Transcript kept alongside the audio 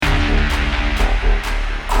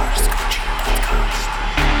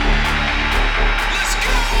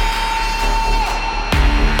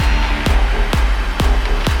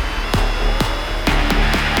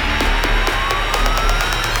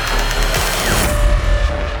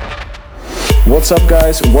What's up,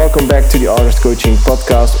 guys? Welcome back to the Artist Coaching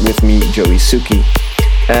Podcast with me, Joey Suki.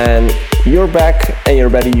 And you're back and you're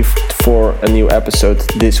ready for a new episode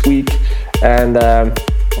this week. And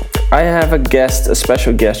I have a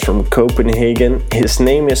special guest from Copenhagen. His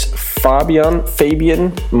name is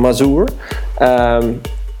Fabian Mazur.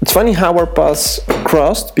 It's funny how our paths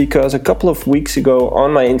crossed, because a couple of weeks ago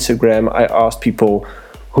on my Instagram, I asked people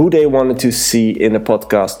who they wanted to see in the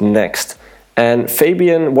podcast next. And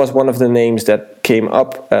Fabian was one of the names that came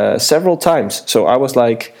up several times. So I was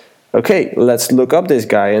like, okay, let's look up this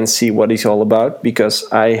guy and see what he's all about,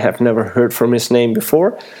 because I have never heard from his name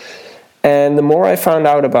before. And the more I found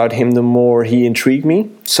out about him, the more he intrigued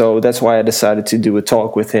me. So that's why I decided to do a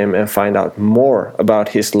talk with him and find out more about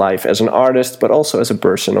his life as an artist, but also as a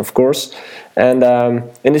person, of course. And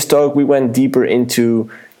in this talk, we went deeper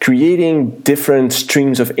into creating different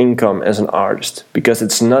streams of income as an artist, because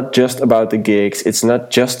it's not just about the gigs, it's not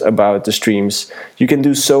just about the streams. You can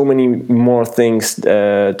do so many more things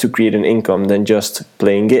to create an income than just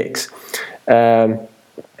playing gigs.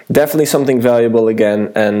 Definitely something valuable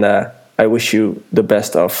again, and I wish you the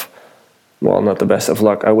best of, well, not the best of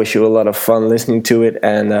luck. I wish you a lot of fun listening to it,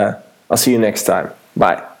 and I'll see you next time.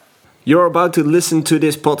 Bye. You're about to listen to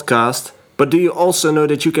this podcast, but do you also know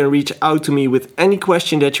that you can reach out to me with any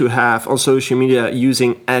question that you have on social media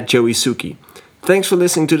using @JoeySuki? Thanks for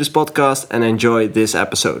listening to this podcast and enjoy this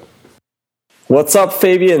episode. What's up,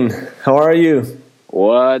 Fabian? How are you?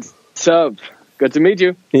 What's up? Good to meet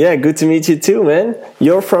you. Yeah, good to meet you too, man.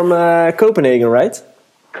 You're from Copenhagen, right?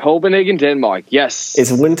 Copenhagen, Denmark, yes.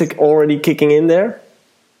 Is winter already kicking in there?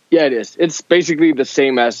 Yeah, it is. It's basically the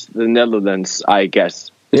same as the Netherlands, I guess.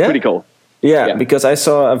 It's pretty cold. Yeah, because I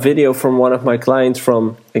saw a video from one of my clients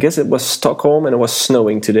from, I guess it was Stockholm, and it was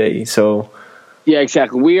snowing today. So yeah,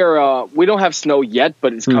 exactly. We don't have snow yet,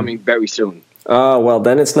 but it's coming very soon. Well,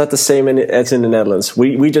 then it's not the same as in the Netherlands.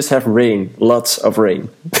 We just have rain, lots of rain.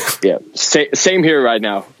 Yeah, same here right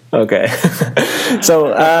now. Okay.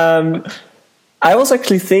 So I was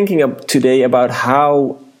actually thinking today about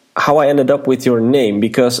how I ended up with your name,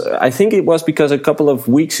 because I think it was because a couple of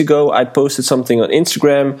weeks ago I posted something on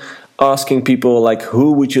Instagram asking people, like,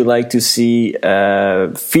 who would you like to see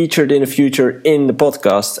featured in the future in the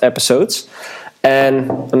podcast episodes? And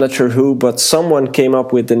I'm not sure who, but someone came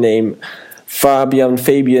up with the name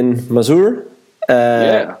Fabian Mazur.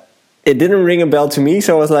 It didn't ring a bell to me,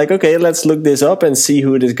 so I was like, okay, let's look this up and see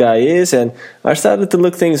who this guy is. And I started to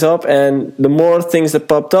look things up, and the more things that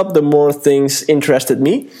popped up, the more things interested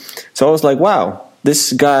me. So I was like, wow,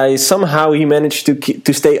 this guy, somehow he managed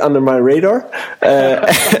to stay under my radar,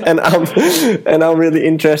 and I'm really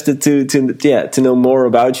interested to know more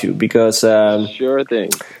about you, because sure thing.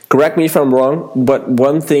 Correct me if I'm wrong, but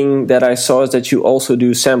one thing that I saw is that you also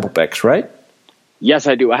do sample packs, right? Yes,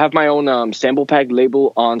 I do. I have my own sample pack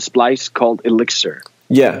label on Splice called Elixir.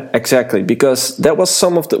 Yeah, exactly. Because that was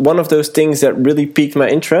one of those things that really piqued my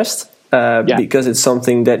interest. Because it's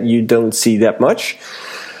something that you don't see that much.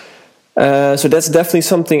 So that's definitely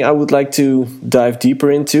something I would like to dive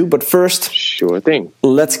deeper into. But first, sure thing.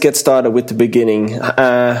 Let's get started with the beginning.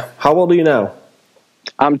 How old are you now?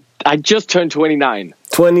 I just turned 29.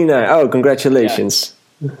 29. Oh, congratulations. Yeah.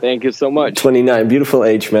 Thank you so much. 29, beautiful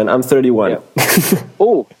age, man. I'm 31. Yeah.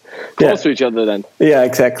 Oh, close to each other then. Yeah,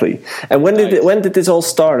 exactly. And when did this all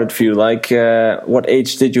start for you? Like, what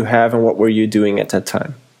age did you have, and what were you doing at that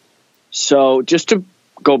time? So, just to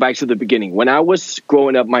go back to the beginning, when I was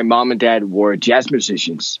growing up, my mom and dad were jazz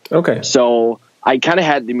musicians. Okay. So I kind of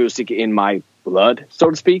had the music in my blood,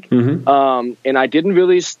 so to speak. Mm-hmm. And I didn't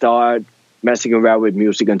really start messing around with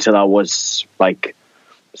music until I was like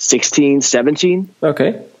 16, 17.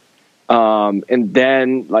 Okay. And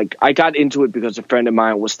then like I got into it because a friend of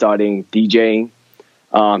mine was starting DJing.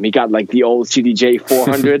 He got like the old CDJ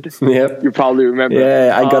 400. Yep. You probably remember.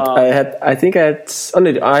 Yeah, I had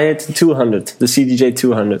 200, the CDJ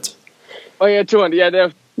 200. Oh yeah, 200. Yeah, they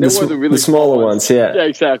were the really smaller ones. Yeah. Yeah,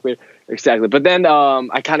 exactly. But then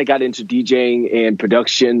I kind of got into DJing and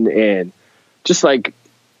production, and just like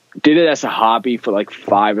did it as a hobby for like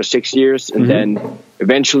 5 or 6 years, and then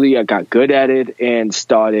eventually I got good at it and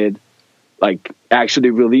started like actually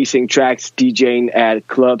releasing tracks, DJing at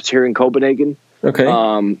clubs here in Copenhagen. Okay.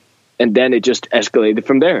 And then it just escalated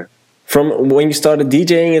from there. From when you started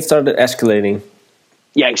DJing, it started escalating.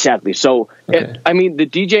 Yeah, exactly. So, the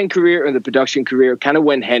DJing career and the production career kind of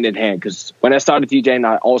went hand in hand, because when I started DJing,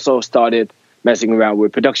 I also started messing around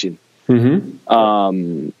with production.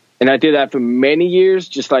 Mm-hmm. And I did that for many years,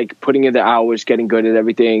 just like putting in the hours, getting good at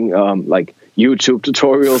everything, like YouTube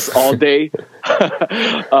tutorials all day.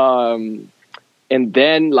 And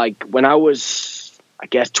then like when I was I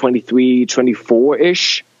guess 23,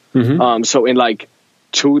 24-ish. So in like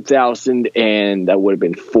 2000 and that would have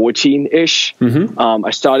been 14-ish,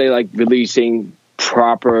 I started like releasing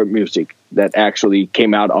proper music that actually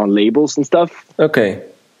came out on labels and stuff. Okay.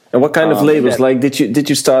 And what kind of labels? Like, did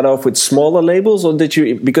you start off with smaller labels, or did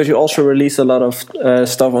you, because you also released a lot of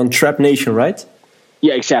stuff on Trap Nation, right?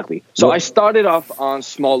 Yeah, exactly. So I started off on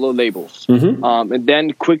smaller labels, and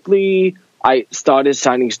then quickly I started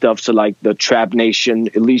signing stuff to like the Trap Nation,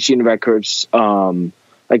 Elysian Records,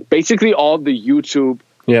 like basically all the YouTube,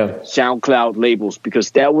 SoundCloud labels,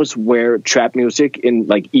 because that was where trap music in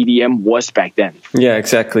like EDM was back then. Yeah,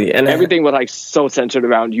 exactly. And everything was like so centered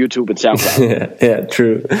around YouTube and SoundCloud. yeah,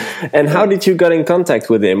 true. And how did you get in contact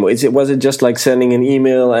with him? Was it just like sending an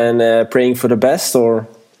email and praying for the best, or?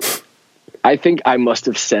 I think I must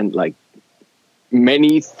have sent like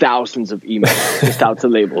many thousands of emails just out to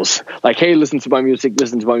labels. Like, hey, listen to my music.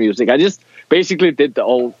 I just basically did the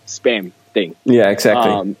old spam thing. Yeah,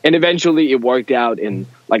 exactly. And eventually it worked out, and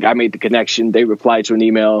like I made the connection. They replied to an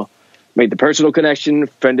email, made the personal connection,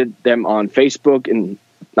 friended them on Facebook, and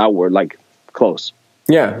now we're like close.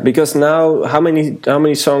 Yeah, because now how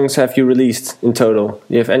many songs have you released in total?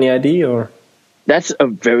 Do you have any idea, or? That's a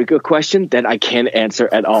very good question that I can't answer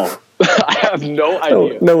at all. I have no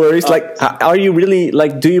idea. No worries. Like, are you really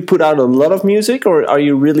like? Do you put out a lot of music, or are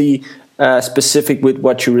you really specific with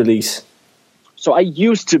what you release? So I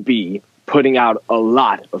used to be putting out a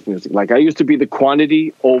lot of music. Like I used to be the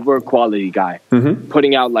quantity over quality guy,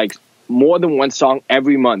 putting out like more than one song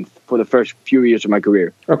every month for the first few years of my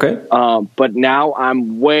career. Okay. But now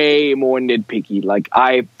I'm way more nitpicky. Like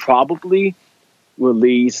I probably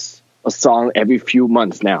release a song every few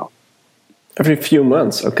months now. Every few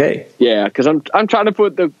months, okay. Yeah, because I'm trying to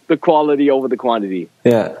put the quality over the quantity.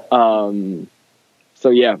 Yeah. So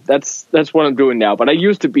yeah, that's what I'm doing now. But I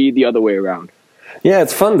used to be the other way around. Yeah,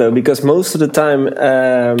 it's fun though, because most of the time,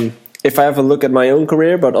 if I have a look at my own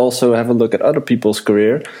career, but also have a look at other people's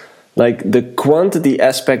career, like the quantity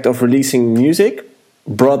aspect of releasing music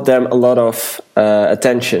brought them a lot of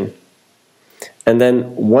attention. And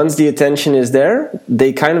then once the attention is there,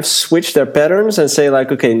 they kind of switch their patterns and say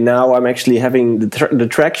like, okay, now I'm actually having the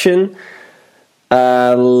traction.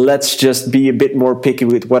 Let's just be a bit more picky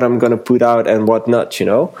with what I'm going to put out and what not, you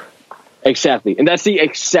know? Exactly. And that's the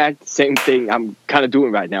exact same thing I'm kind of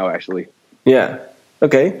doing right now, actually. Yeah.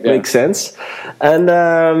 Okay. Yeah. Makes sense. And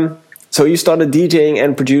so you started DJing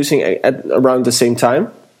and producing at around the same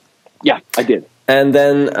time? Yeah, I did. And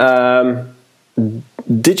then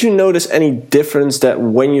did you notice any difference that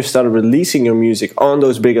when you started releasing your music on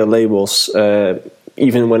those bigger labels,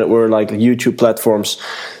 even when it were like YouTube platforms,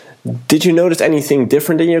 did you notice anything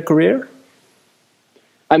different in your career?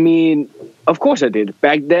 I mean, of course I did.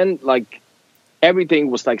 Back then, like everything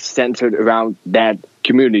was like centered around that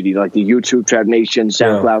community, like the YouTube Trap Nation,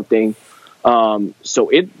 SoundCloud thing. So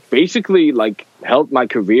it basically like helped my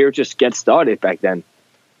career just get started back then.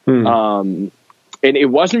 And it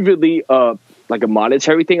wasn't really like a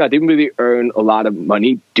monetary thing. I didn't really earn a lot of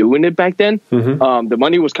money doing it back then. The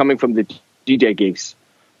money was coming from the DJ gigs.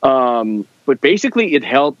 But basically it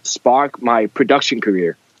helped spark my production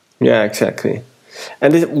career. Yeah, exactly.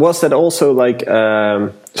 And was that also like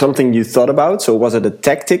something you thought about? So was it a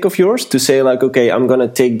tactic of yours to say like, okay, I'm going to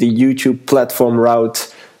take the YouTube platform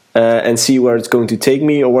route and see where it's going to take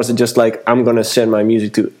me? Or was it just like, I'm going to send my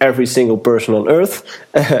music to every single person on earth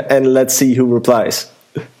and let's see who replies?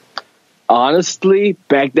 Honestly,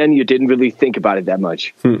 back then you didn't really think about it that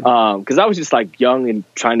much. Because I was just like young and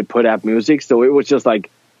trying to put out music. So it was just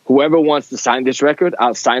like, whoever wants to sign this record,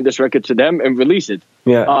 I'll sign this record to them and release it.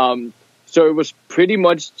 Yeah. So it was pretty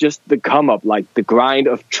much just the come up, like the grind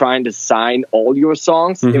of trying to sign all your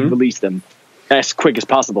songs and release them as quick as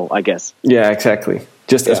possible, I guess. Yeah, exactly.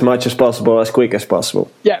 Just as much as possible, as quick as possible.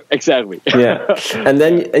 Yeah, exactly. Yeah. And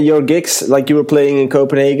then your gigs, like you were playing in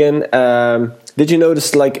Copenhagen, did you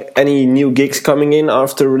notice like any new gigs coming in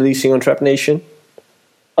after releasing on Trap Nation?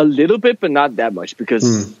 A little bit, but not that much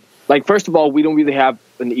because, like, first of all, we don't really have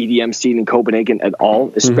an EDM scene in Copenhagen at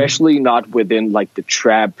all, especially not within like the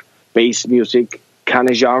trap bass music kind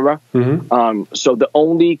of genre. So the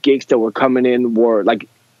only gigs that were coming in were like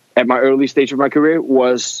at my early stage of my career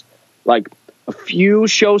was like a few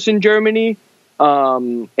shows in Germany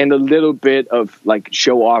and a little bit of like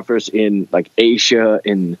show offers in like Asia,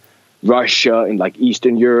 in Russia, in like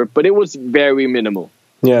Eastern Europe, but it was very minimal.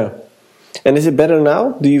 Yeah. And is it better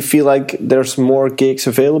now? Do you feel like there's more gigs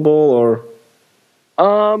available or?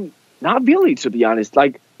 Not really, to be honest.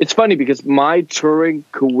 Like, it's funny because my touring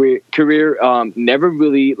career never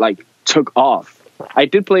really like took off. I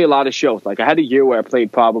did play a lot of shows. Like I had a year where I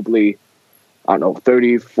played probably I don't know,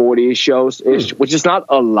 30, 40 shows-ish, which is not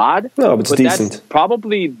a lot. No, but it's decent. That's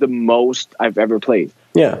probably the most I've ever played.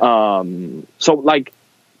 Yeah. So, like,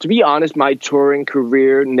 to be honest, my touring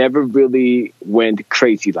career never really went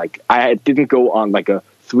crazy. Like, I didn't go on, like, a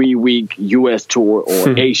 3-week US tour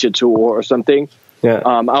or Asia tour or something. Yeah.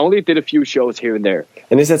 I only did a few shows here and there.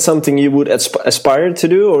 And is that something you would aspire to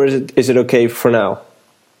do, or is it okay for now?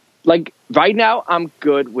 Like, right now, I'm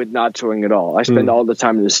good with not touring at all. I spend all the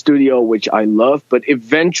time in the studio, which I love, but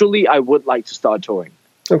eventually I would like to start touring.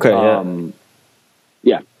 Okay,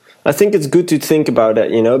 yeah. I think it's good to think about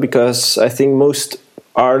that, because I think most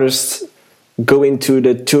artists go into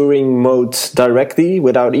the touring mode directly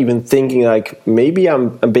without even thinking, like, maybe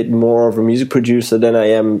I'm a bit more of a music producer than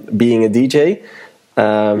I am being a DJ.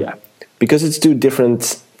 Because it's two different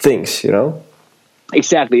things,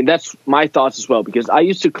 Exactly. And that's my thoughts as well, because I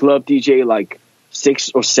used to club DJ like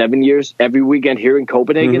 6 or 7 years every weekend here in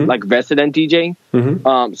Copenhagen, like resident DJing.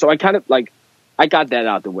 So I kind of like, I got that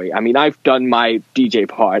out the way. I mean, I've done my DJ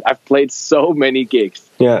part. I've played so many gigs.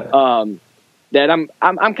 That I'm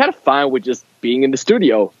kind of fine with just being in the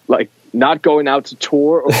studio, like not going out to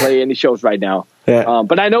tour or play any shows right now.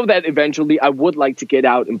 But I know that eventually I would like to get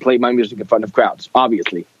out and play my music in front of crowds,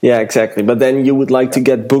 obviously. Yeah, exactly. But then you would like to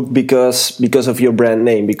get booked because of your brand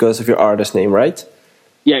name, because of your artist name, right?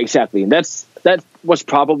 Yeah, exactly. And that was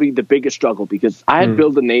probably the biggest struggle, because I had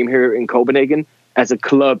built a name here in Copenhagen as a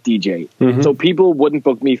club DJ. So people wouldn't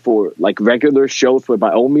book me for like regular shows with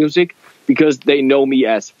my own music because they know me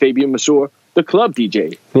as Fabian Mazur, the club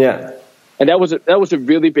DJ. Yeah. And that was a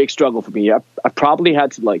really big struggle for me. I probably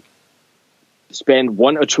had to like spend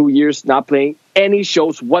 1 or 2 years not playing any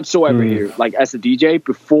shows whatsoever here, like as a DJ,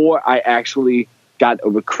 before I actually got a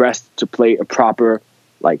request to play a proper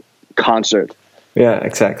like concert. Yeah,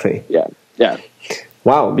 exactly. Yeah.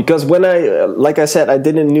 Wow, because when like I said, I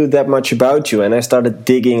didn't knew that much about you, and I started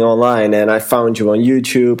digging online, and I found you on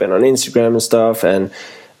YouTube and on Instagram and stuff. And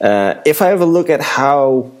if I have a look at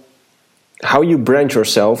how you brand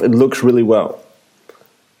yourself, it looks really well.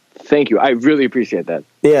 Thank you. I really appreciate that.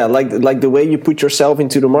 Yeah, like the way you put yourself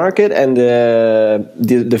into the market, and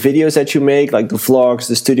the videos that you make, like the vlogs,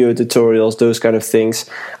 the studio tutorials, those kind of things.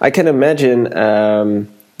 I can imagine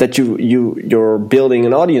that you're building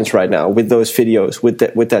an audience right now with those videos,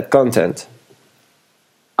 with that content.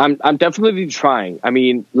 I'm definitely trying. I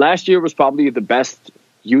mean, last year was probably the best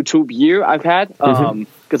YouTube year I've had,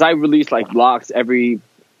 because I released like vlogs every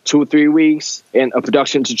 2 or 3 weeks and a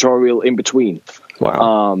production tutorial in between.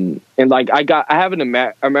 Wow. And like I have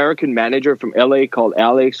an American manager from LA called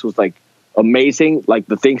Alex, who's like amazing. Like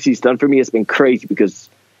the things he's done for me has been crazy, because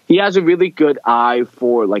he has a really good eye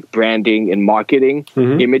for like branding and marketing,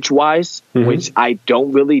 image wise, which I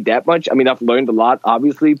don't really that much. I mean, I've learned a lot,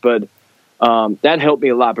 obviously, but that helped me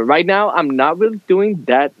a lot. But right now, I'm not really doing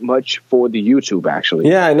that much for the YouTube, actually.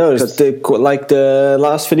 Yeah, I noticed. The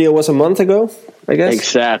last video was a month ago, I guess.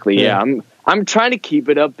 Exactly. Yeah. I'm trying to keep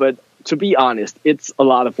it up, but to be honest, it's a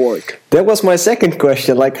lot of work. That was my second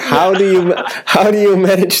question. Like, how do you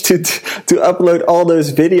manage to upload all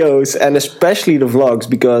those videos, and especially the vlogs?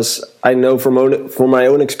 Because I know from my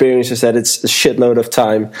own experiences that it's a shitload of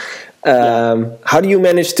time. How do you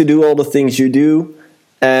manage to do all the things you do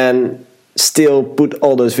and still put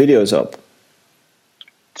all those videos up?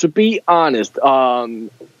 To be honest,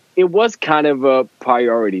 it was kind of a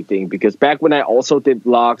priority thing, because back when I also did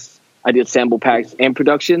vlogs, I did sample packs and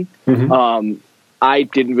production. I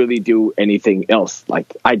didn't really do anything else.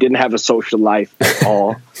 Like, I didn't have a social life at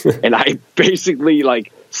all. And I basically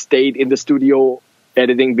like stayed in the studio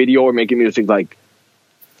editing video or making music like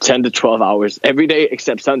 10 to 12 hours every day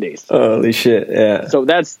except Sundays. Holy shit, yeah. So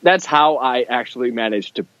that's how I actually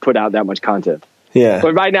managed to put out that much content. Yeah.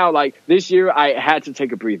 But right now, like this year, I had to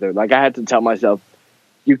take a breather. Like, I had to tell myself,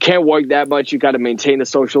 you can't work that much. You got to maintain a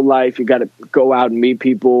social life. You got to go out and meet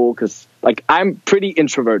people, because like I'm pretty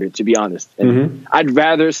introverted, to be honest. And I'd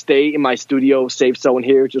rather stay in my studio, safe zone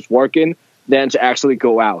here, just working, than to actually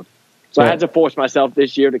go out. So I had to force myself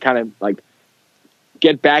this year to kind of like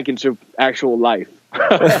get back into actual life.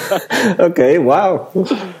 Okay, wow.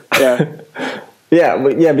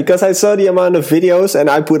 Yeah, because I saw the amount of videos, and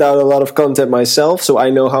I put out a lot of content myself, so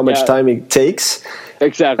I know how much time it takes.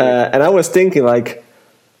 Exactly. And I was thinking, like,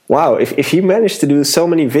 wow, if he managed to do so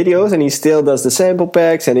many videos and he still does the sample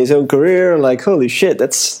packs and his own career, like, holy shit,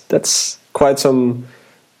 that's quite some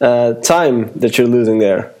time that you're losing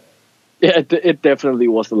there. Yeah, it definitely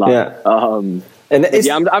was a lot. Yeah. I'm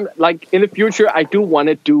like, in the future, I do want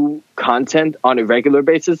to do content on a regular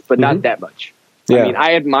basis, but not that much. I mean,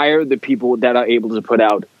 I admire the people that are able to put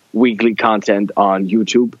out weekly content on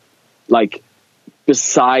YouTube. Like,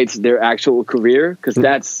 besides their actual career, because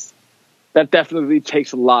that definitely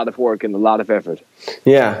takes a lot of work and a lot of effort.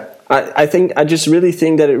 Yeah, I just really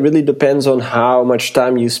think that it really depends on how much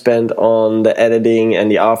time you spend on the editing and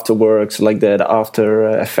the afterworks, like the after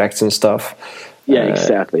effects and stuff. Yeah,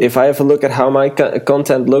 exactly. If I have a look at how my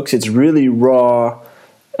content looks, it's really raw.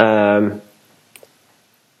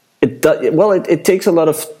 It takes a lot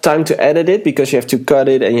of time to edit it because you have to cut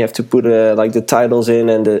it and you have to put like the titles in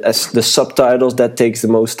and the subtitles. That takes the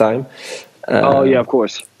most time. Yeah, of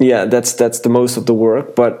course. Yeah, that's the most of the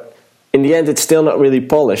work, but in the end, it's still not really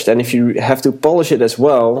polished. And if you have to polish it as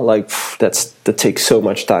well, like that takes so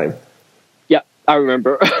much time. Yeah, I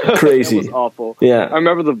remember. Crazy. It was awful. Yeah, I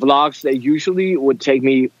remember the vlogs. They usually would take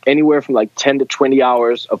me anywhere from like 10 to 20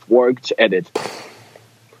 hours of work to edit.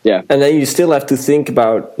 Yeah, and then you still have to think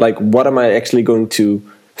about like, what am I actually going to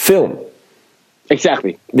film?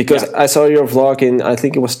 Exactly. Because I saw your vlog in, I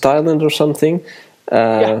think it was Thailand or something.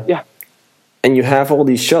 Yeah. And you have all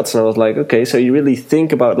these shots, and I was like, okay, so you really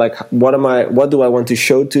think about like, what do I want to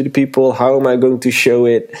show to the people? How am I going to show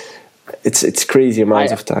it? It's crazy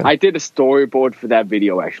amounts of time. I did a storyboard for that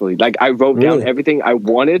video actually. Like I wrote down everything I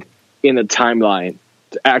wanted in a timeline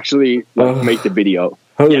to actually make the video.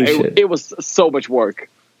 Holy shit! It was so much work.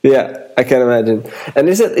 Yeah, I can imagine. And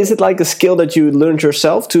is it like a skill that you learned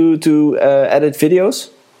yourself to edit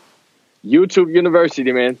videos? YouTube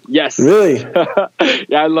University, man. Yes. Really?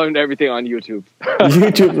 Yeah, I learned everything on YouTube.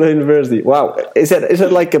 YouTube University. Wow. Is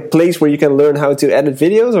that like a place where you can learn how to edit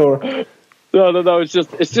videos, or? No. It's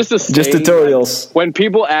just a saying. Just tutorials. Like, when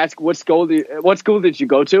people ask what school did you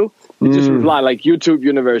go to, you just reply like YouTube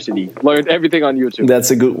University. Learned everything on YouTube.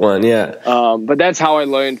 That's a good one. Yeah. But that's how I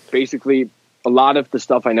learned basically a lot of the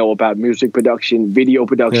stuff I know about music production, video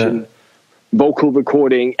production, vocal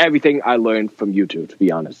recording, everything I learned from YouTube, to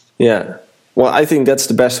be honest. Yeah. Well, I think that's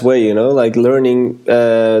the best way, like learning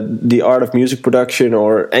the art of music production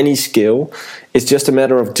or any skill. It's just a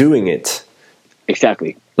matter of doing it.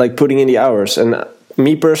 Exactly. Like putting in the hours. And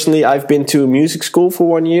me personally, I've been to music school for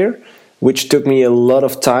 1 year, which took me a lot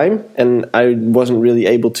of time, and I wasn't really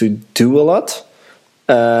able to do a lot.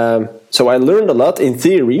 So I learned a lot in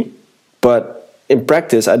theory, but in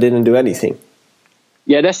practice, I didn't do anything.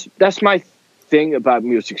 Yeah, that's my thing about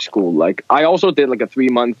music school. Like I also did like a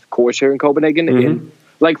 3-month course here in Copenhagen. And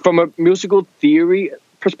like from a musical theory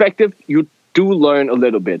perspective, you do learn a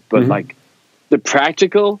little bit, but like the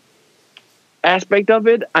practical aspect of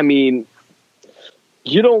it, I mean,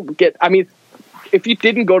 you don't get. I mean, if you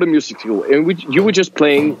didn't go to music school and you were just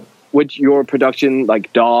playing with your production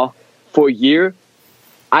like DAW for a year,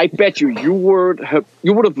 I bet you would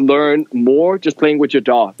have learned more just playing with your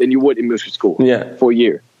DAW than you would in music school. For a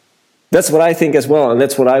year. That's what I think as well, and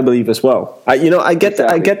that's what I believe as well. I get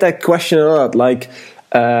that question a lot. Like,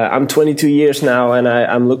 I'm 22 years now, and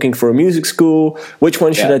I'm looking for a music school. Which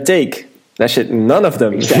one should I take? That shit, none of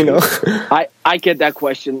them. Exactly. I get that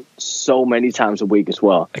question so many times a week as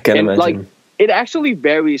well. I can imagine. Like, it actually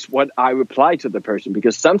varies what I reply to the person,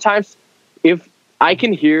 because sometimes if I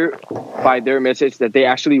can hear by their message that they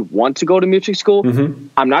actually want to go to music school,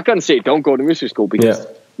 I'm not going to say don't go to music school, because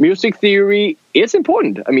music theory is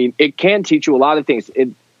important. I mean, it can teach you a lot of things.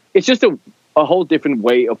 It's just a whole different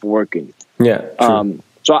way of working. Yeah. True.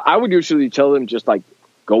 So I would usually tell them just like,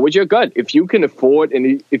 go with your gut. If you can afford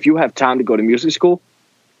and if you have time to go to music school,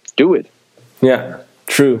 do it. Yeah,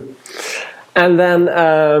 true. And then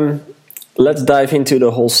let's dive into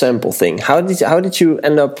the whole sample thing. How did you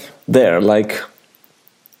end up there? Like,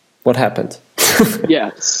 what happened?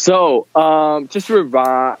 So just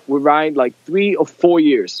rewind like 3 or 4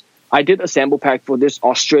 years. I did a sample pack for this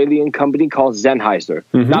Australian company called Sennheiser.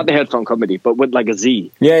 Not the headphone company, but with like a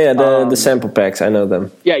Z. The sample packs, I know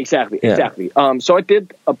them. Yeah, exactly. So I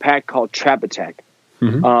did a pack called Trap Attack.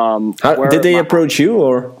 Did they approach you,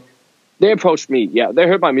 or? They approached me, yeah. They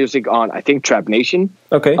heard my music on, I think, Trap Nation.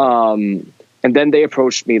 Okay. And then they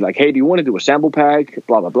approached me like, hey, do you want to do a sample pack?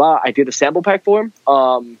 Blah, blah, blah. I did a sample pack for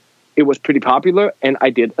them. It was pretty popular, and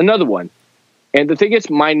I did another one. And the thing is,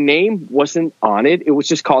 my name wasn't on it. It was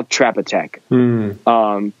just called Trap Attack.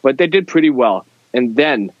 But they did pretty well. And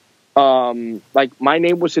then, like, my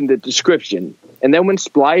name was in the description. And then when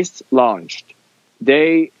Splice launched,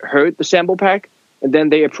 they heard the sample pack, and then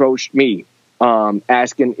they approached me,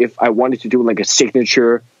 asking if I wanted to do, like, a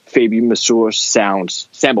signature Fabian Mazur sounds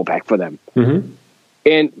sample pack for them.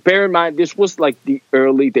 And bear in mind, this was, like, the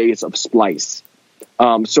early days of Splice.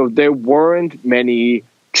 So there weren't many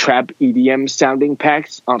trap EDM sounding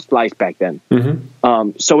packs on Splice back then.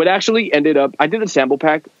 So it actually ended up, I did a sample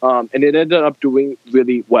pack, and it ended up doing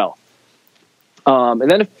really well. And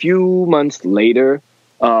then a few months later,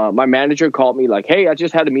 my manager called me like, hey, I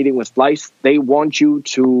just had a meeting with Splice. They want you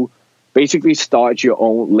to basically start your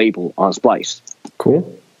own label on Splice.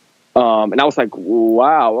 Cool. And I was like,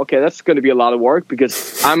 wow, okay, that's going to be a lot of work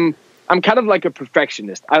because I'm kind of like a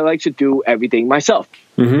perfectionist. I like to do everything myself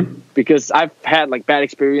because I've had like bad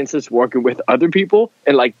experiences working with other people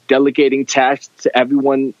and like delegating tasks to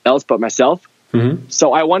everyone else but myself.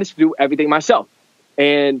 So I wanted to do everything myself.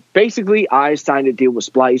 And basically, I signed a deal with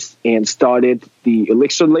Splice and started the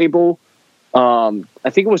Elixir label. I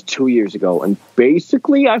think it was 2 years ago. And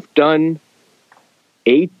basically, I've done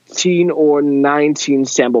 18 or 19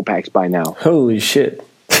 sample packs by now. Holy shit.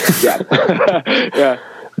 Yeah. Yeah.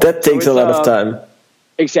 That takes a lot of time.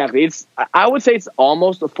 Exactly. I would say it's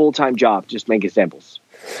almost a full-time job just making samples.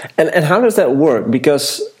 And how does that work?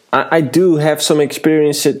 Because I do have some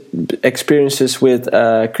experiences with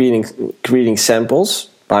creating samples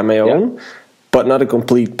by my own, but not a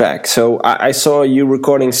complete pack. So I saw you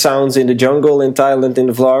recording sounds in the jungle in Thailand in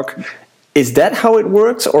the vlog. Is that how it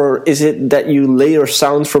works, or is it that you layer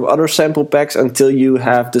sounds from other sample packs until you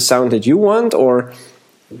have the sound that you want, or?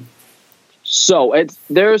 So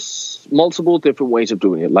there's multiple different ways of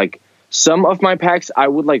doing it. Like some of my packs, I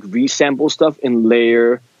would like resample stuff and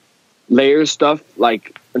layer stuff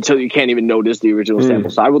like until you can't even notice the original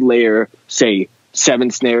sample. So I would layer, say,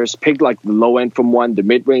 7 snares, pick like the low end from one, the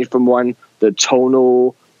mid range from one, the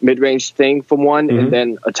tonal mid range thing from one, and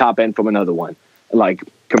then a top end from another one. Like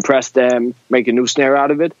compress them, make a new snare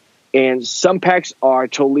out of it. And some packs are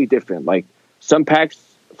totally different. Like some packs,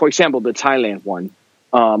 for example, the Thailand one,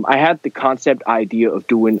 I had the concept idea of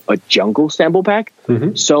doing a jungle sample pack.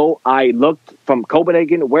 So I looked from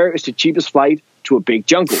Copenhagen, where is the cheapest flight to a big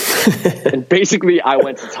jungle? And basically I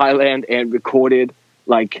went to Thailand and recorded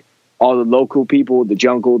like all the local people, the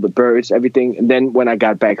jungle, the birds, everything. And then when I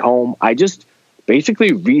got back home, I just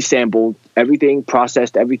basically resampled everything,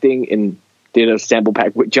 processed everything, and did a sample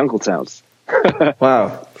pack with jungle sounds.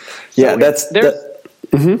 Wow. Yeah, so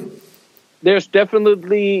there's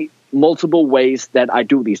definitely multiple ways that I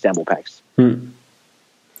do these sample packs.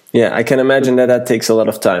 Yeah, I can imagine that takes a lot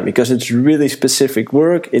of time because it's really specific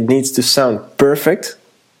work. It needs to sound perfect,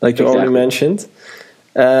 like you already mentioned.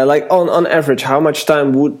 Like on average, how much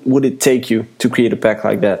time would it take you to create a pack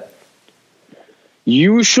like that?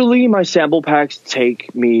 Usually my sample packs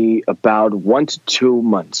take me about 1 to 2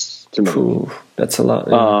 months to make. Ooh, that's a lot.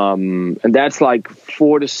 Yeah. And that's like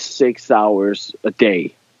 4 to 6 hours a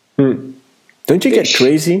day. Don't you get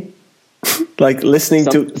crazy? Like listening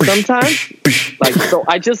to sometimes like so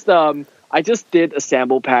I just did a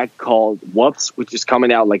sample pack called Whoops, which is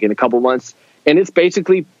coming out like in a couple months, and it's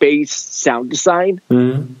basically bass sound design.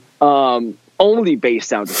 Only bass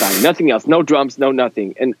sound design, nothing else, no drums, no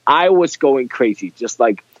nothing. And I was going crazy, just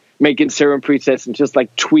like making certain presets and just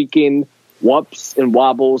like tweaking whoops and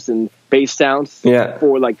wobbles and bass sounds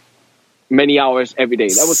for like many hours every day.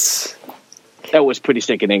 That was pretty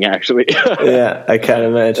sickening, actually. Yeah, I can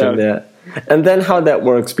imagine that. And then how that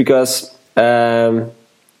works, because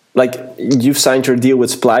like you've signed your deal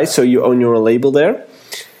with Splice, so you own your label there.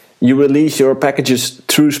 You release your packages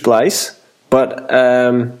through Splice, but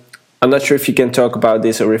I'm not sure if you can talk about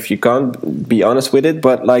this or if you can't, be honest with it.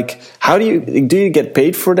 But like, how do you get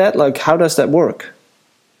paid for that? Like, how does that work?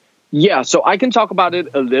 Yeah, so I can talk about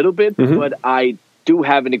it a little bit, but I do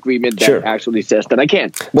have an agreement that actually says that I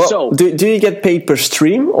can't. Well, so, do you get paid per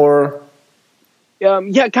stream or?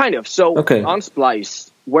 Yeah, kind of. So on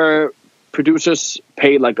Splice, where producers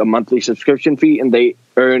pay like a monthly subscription fee and they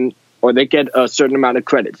earn or they get a certain amount of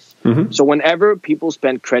credits. So whenever people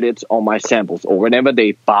spend credits on my samples or whenever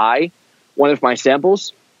they buy one of my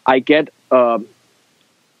samples, I get a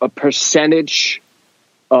percentage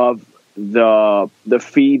of the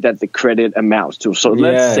fee that the credit amounts to. So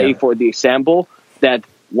let's say for the example that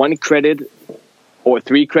 1 credit or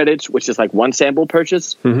 3 credits, which is like 1 sample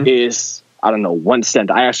purchase, is, I don't know, 1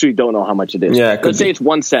 cent. I actually don't know how much it is. Let's say it's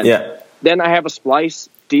 1 cent. Then I have a Splice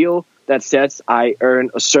deal that says I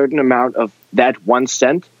earn a certain amount of that 1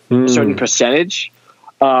 cent, a certain percentage.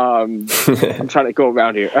 I'm trying to go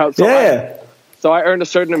around here. So I earn a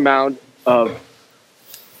certain amount of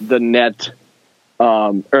the net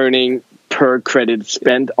earning per credit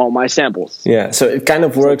spent on my samples. Yeah, so it kind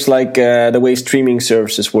of works like the way streaming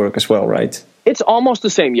services work as well, right? It's almost the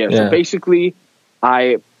same, So basically,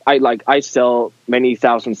 I sell many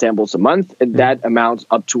thousand samples a month, and that amounts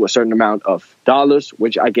up to a certain amount of dollars,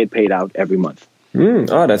 which I get paid out every month.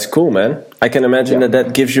 Oh, that's cool, man. I can imagine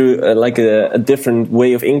that gives you like a different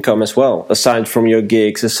way of income as well, aside from your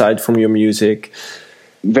gigs, aside from your music.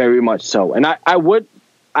 Very much so. And I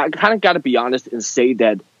kind of got to be honest and say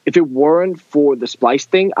that if it weren't for the Splice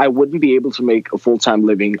thing, I wouldn't be able to make a full-time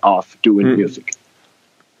living off doing music.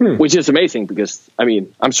 Which is amazing because, I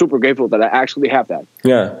mean, I'm super grateful that I actually have that.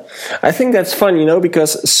 Yeah, I think that's fun, you know,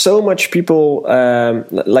 because so much people,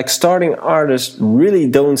 like starting artists, really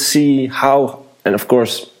don't see how, and of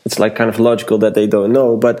course, it's like kind of logical that they don't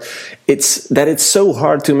know, but it's so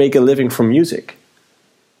hard to make a living from music.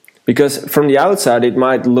 Because from the outside, it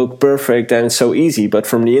might look perfect and so easy, but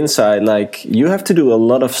from the inside, like, you have to do a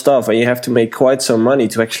lot of stuff and you have to make quite some money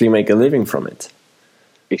to actually make a living from it.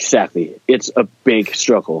 Exactly. It's a big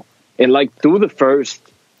struggle. And like through the first,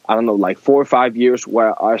 I don't know, like 4 or 5 years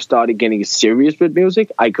where I started getting serious with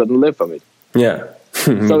music, I couldn't live from it. Yeah.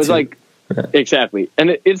 So it's like, exactly.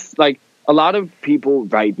 And it's like a lot of people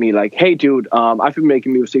write me like, hey, dude, I've been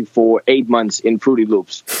making music for 8 months in Fruity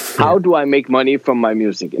Loops. How do I make money from my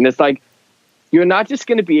music? And it's like, you're not just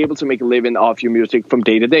going to be able to make a living off your music from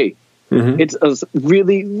day to day. It's a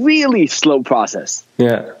really, really slow process.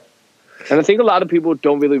 Yeah. And I think a lot of people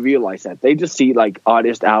don't really realize that. They just see like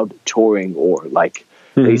artists out touring or like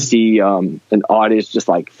they see an artist just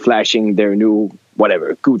like flashing their new,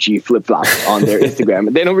 whatever, Gucci flip-flops on their Instagram.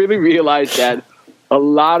 And they don't really realize that a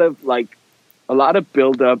lot of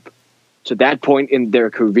build up to that point in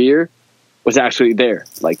their career was actually there.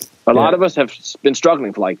 Like a lot of us have been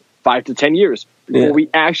struggling for like 5 to 10 years before we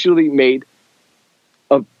actually made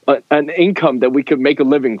an income that we could make a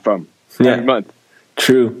living from every month.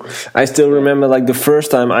 True. I still remember like the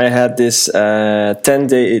first time I had this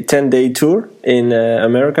 10-day tour in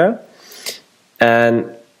America, and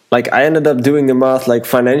like I ended up doing the math like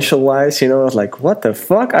financial wise, you know, I was like, what the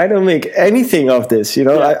fuck? I don't make anything of this, you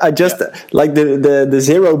know. I just like the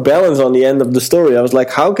zero balance on the end of the story. I was like,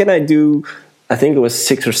 how can I do, I think it was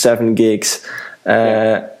 6 or 7 gigs,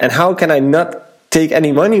 and how can I not take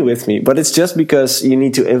any money with me? But it's just because you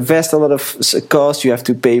need to invest a lot of cost, you have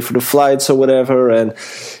to pay for the flights or whatever, and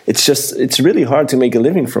it's really hard to make a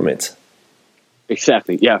living from it.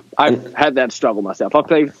 Exactly. Yeah, I've had that struggle myself. I've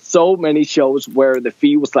played so many shows where the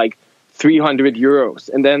fee was like 300 euros,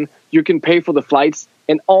 and then you can pay for the flights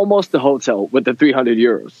and almost the hotel with the 300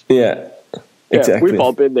 euros. Yeah, exactly. We've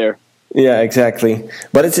all been there. Yeah, exactly.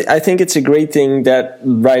 But I think it's a great thing that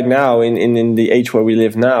right now, in the age where we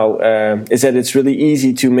live now, is that it's really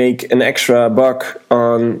easy to make an extra buck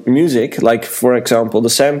on music. Like, for example, the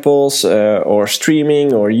samples or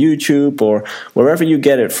streaming or YouTube or wherever you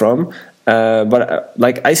get it from. But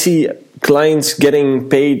like I see clients getting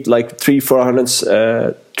paid like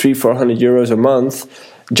 300-400 euros a month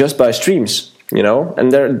just by streams, you know?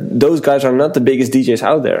 And those guys are not the biggest DJs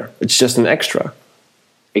out there. It's just an extra.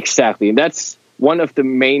 Exactly. And that's one of the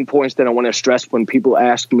main points that I want to stress when people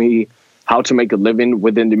ask me how to make a living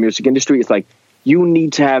within the music industry. It's like, you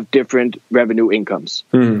need to have different revenue incomes.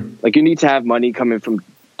 Like, you need to have money coming from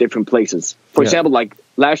different places. For example, like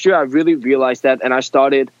last year, I really realized that, and I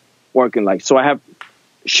started working like, so I have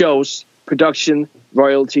shows, production,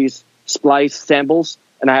 royalties, splice, samples,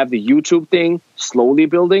 and I have the YouTube thing slowly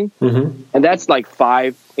building. And that's like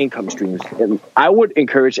 5 income streams. And I would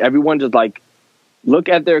encourage everyone to like, look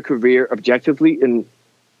at their career objectively and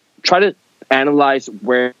try to analyze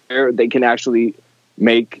where they can actually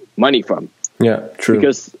make money from. Yeah, true.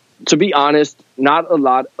 Because to be honest, not a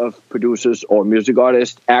lot of producers or music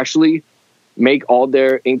artists actually make all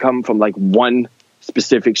their income from like one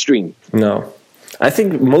specific stream. No, I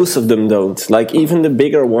think most of them don't. Like even the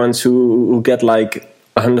bigger ones who get like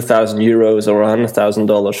 100,000 euros or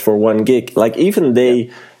 $100,000 for one gig, like even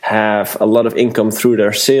they have a lot of income through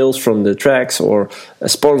their sales from the tracks or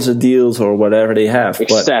sponsor deals or whatever they have.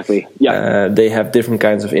 Exactly. But, they have different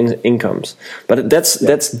kinds of incomes. But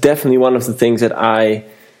that's definitely one of the things that I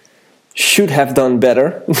should have done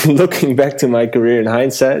better. Looking back to my career in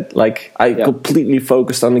hindsight, like I completely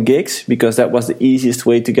focused on the gigs because that was the easiest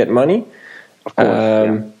way to get money. Of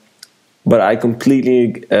course, but I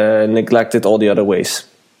completely neglected all the other ways.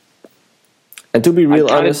 And to be real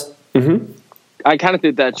honest, I kind of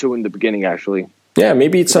did that too in the beginning, actually. Yeah,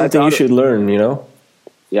 maybe it's something you should learn, you know?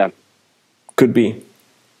 Yeah. Could be.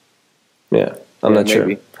 Yeah, I'm not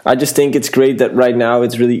sure. I just think it's great that right now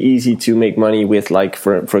it's really easy to make money with, like,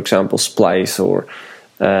 for example, Splice or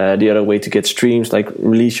the other way to get streams, like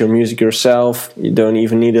release your music yourself. You don't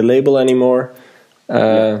even need a label anymore.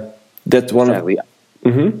 That's one of...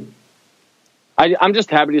 I'm just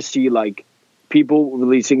happy to see, like, people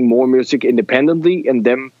releasing more music independently and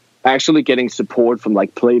them actually getting support from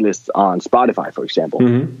like playlists on Spotify, for example,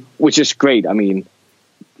 which is great. I mean,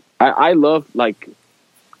 I love like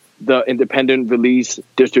the independent release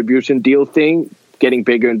distribution deal thing getting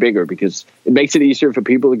bigger and bigger because it makes it easier for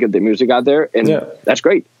people to get their music out there, and that's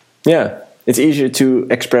great. Yeah, it's easier to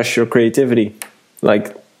express your creativity.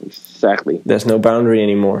 Like, exactly, there's no boundary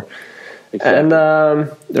anymore. Exactly. And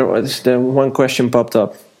there was the one question popped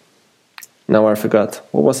up. Now I forgot.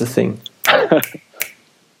 What was the thing?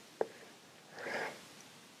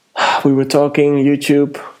 We were talking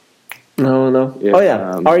YouTube. No. Yeah,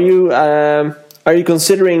 oh yeah. Are you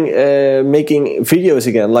considering making videos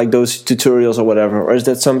again, like those tutorials or whatever, or is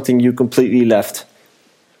that something you completely left?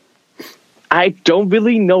 I don't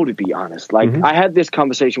really know, to be honest. Like, I had this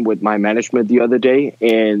conversation with my management the other day,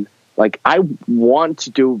 and like, I want to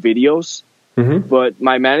do videos, but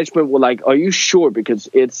my management were like, "Are you sure?" Because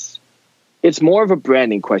it's more of a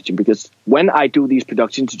branding question. Because when I do these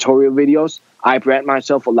production tutorial videos, I brand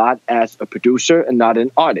myself a lot as a producer and not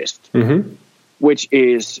an artist, which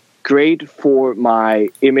is great for my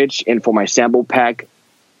image and for my sample pack,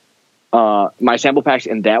 my sample packs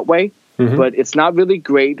in that way. But it's not really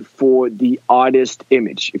great for the artist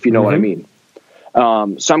image, if you know what I mean.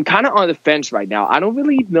 So I'm kind of on the fence right now. I don't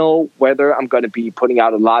really know whether I'm going to be putting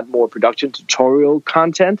out a lot more production tutorial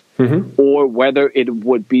content or whether it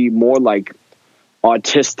would be more like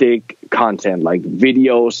artistic content, like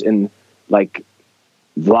videos and like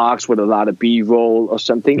vlogs with a lot of B-roll or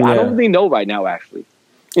something. Yeah. I don't really know right now, actually.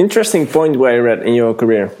 Interesting point where I read in your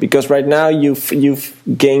career, because right now you've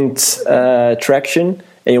gained traction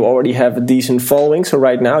and you already have a decent following. So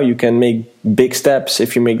right now you can make big steps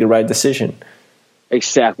if you make the right decision.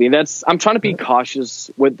 Exactly. I'm trying to be cautious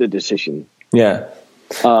with the decision. Yeah.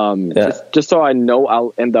 Just so I know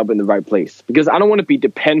I'll end up in the right place, because I don't want to be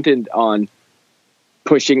dependent on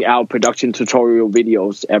pushing out production tutorial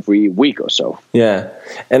videos every week or so. Yeah.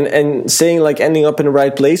 And saying like ending up in the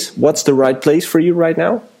right place, what's the right place for you right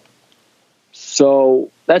now? So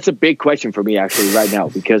that's a big question for me actually right now,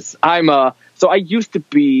 because so I used to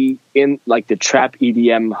be in like the trap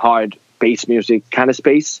EDM hard bass music kind of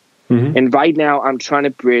space. And right now I'm trying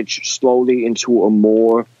to bridge slowly into a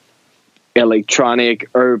more electronic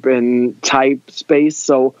urban type space.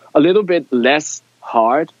 So a little bit less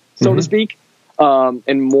hard, so to speak.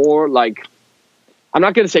 And more like, I'm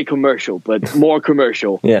not going to say commercial, but more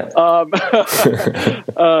commercial. Yeah.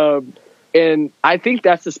 And I think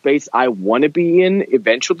that's the space I want to be in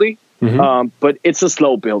eventually. But it's a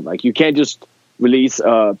slow build. Like, you can't just release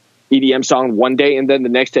a EDM song one day and then the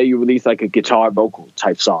next day you release like a guitar vocal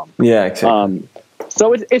type song. Yeah, exactly.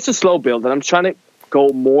 So it's a slow build, and I'm trying to go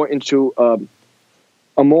more into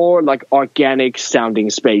a more like organic sounding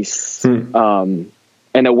space.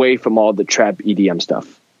 And away from all the trap EDM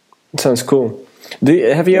stuff. Sounds cool.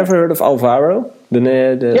 Have you ever heard of Alvaro?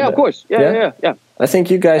 Yeah, of course. Yeah. I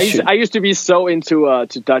think you guys should. I used to be so into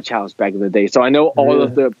to Dutch house back in the day, so I know all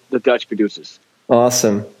of the Dutch producers.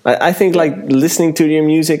 Awesome. I think like listening to your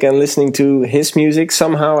music and listening to his music,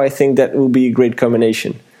 somehow I think that will be a great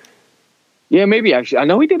combination. Yeah, maybe actually. I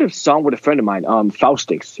know he did a song with a friend of mine,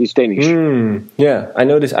 Faustix. He's Danish. Yeah, I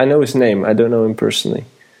know this. I know his name. I don't know him personally.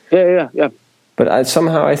 Yeah. But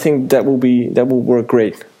somehow I think that will work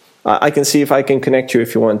great. I can see if I can connect you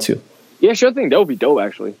if you want to. Yeah, sure thing. That would be dope,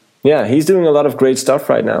 actually. Yeah, he's doing a lot of great stuff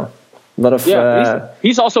right now. A lot of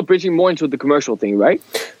he's also bridging more into the commercial thing, right?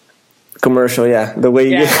 Commercial, yeah. The way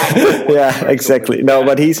yeah, exactly. No,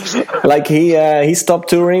 but he's like he stopped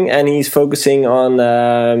touring and he's focusing on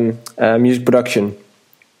music production.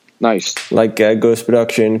 Nice. Like ghost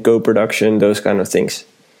production, co-production, those kind of things.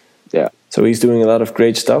 Yeah. So he's doing a lot of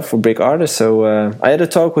great stuff for big artists. So I had a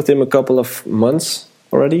talk with him a couple of months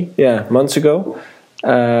already. Yeah, months ago.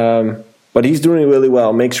 But he's doing really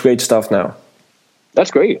well. Makes great stuff now.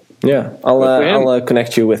 That's great. Yeah, I'll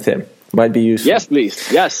connect you with him. Might be useful. Yes,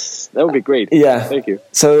 please. Yes, that would be great. Yeah. Thank you.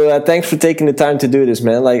 So thanks for taking the time to do this,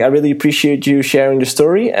 man. Like, I really appreciate you sharing the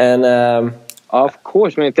story. And of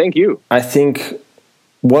course, man. Thank you. I think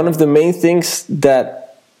one of the main things that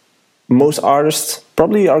most artists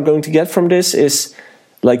probably are going to get from this is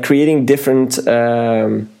like creating different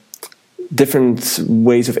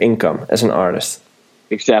ways of income as an artist.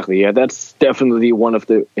 Exactly. Yeah, that's definitely one of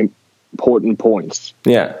the important points.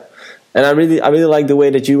 Yeah. And I really like the way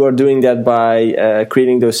that you are doing that by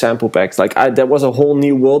creating those sample packs. Like that was a whole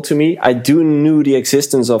new world to me. I knew the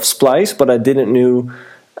existence of Splice, but I didn't know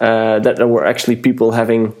that there were actually people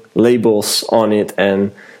having labels on it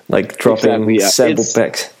and like dropping sample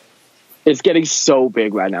packs. It's getting so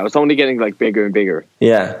big right now. It's only getting like bigger and bigger.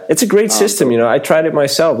 Yeah, it's a great system. You know, I tried it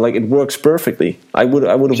myself. Like, it works perfectly. I would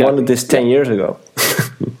have wanted this 10 years ago.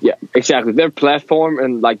 Yeah, exactly. Their platform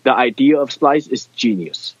and like the idea of Splice is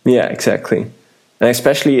genius. Yeah, exactly. And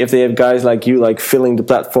especially if they have guys like you like filling the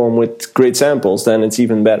platform with great samples, then it's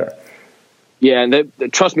even better. Yeah, and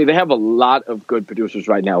trust me, they have a lot of good producers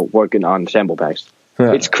right now working on sample packs.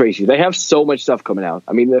 Yeah. It's crazy. They have so much stuff coming out.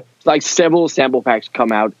 I mean, like several sample packs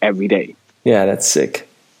come out every day. Yeah, that's sick.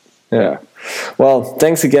 Yeah. Well,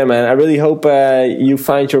 thanks again, man. I really hope you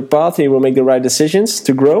find your path and you will make the right decisions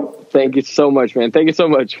to grow. Thank you so much, man. Thank you so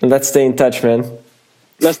much. And let's stay in touch, man.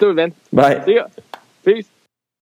 Let's do it, man. Bye. See ya. Peace.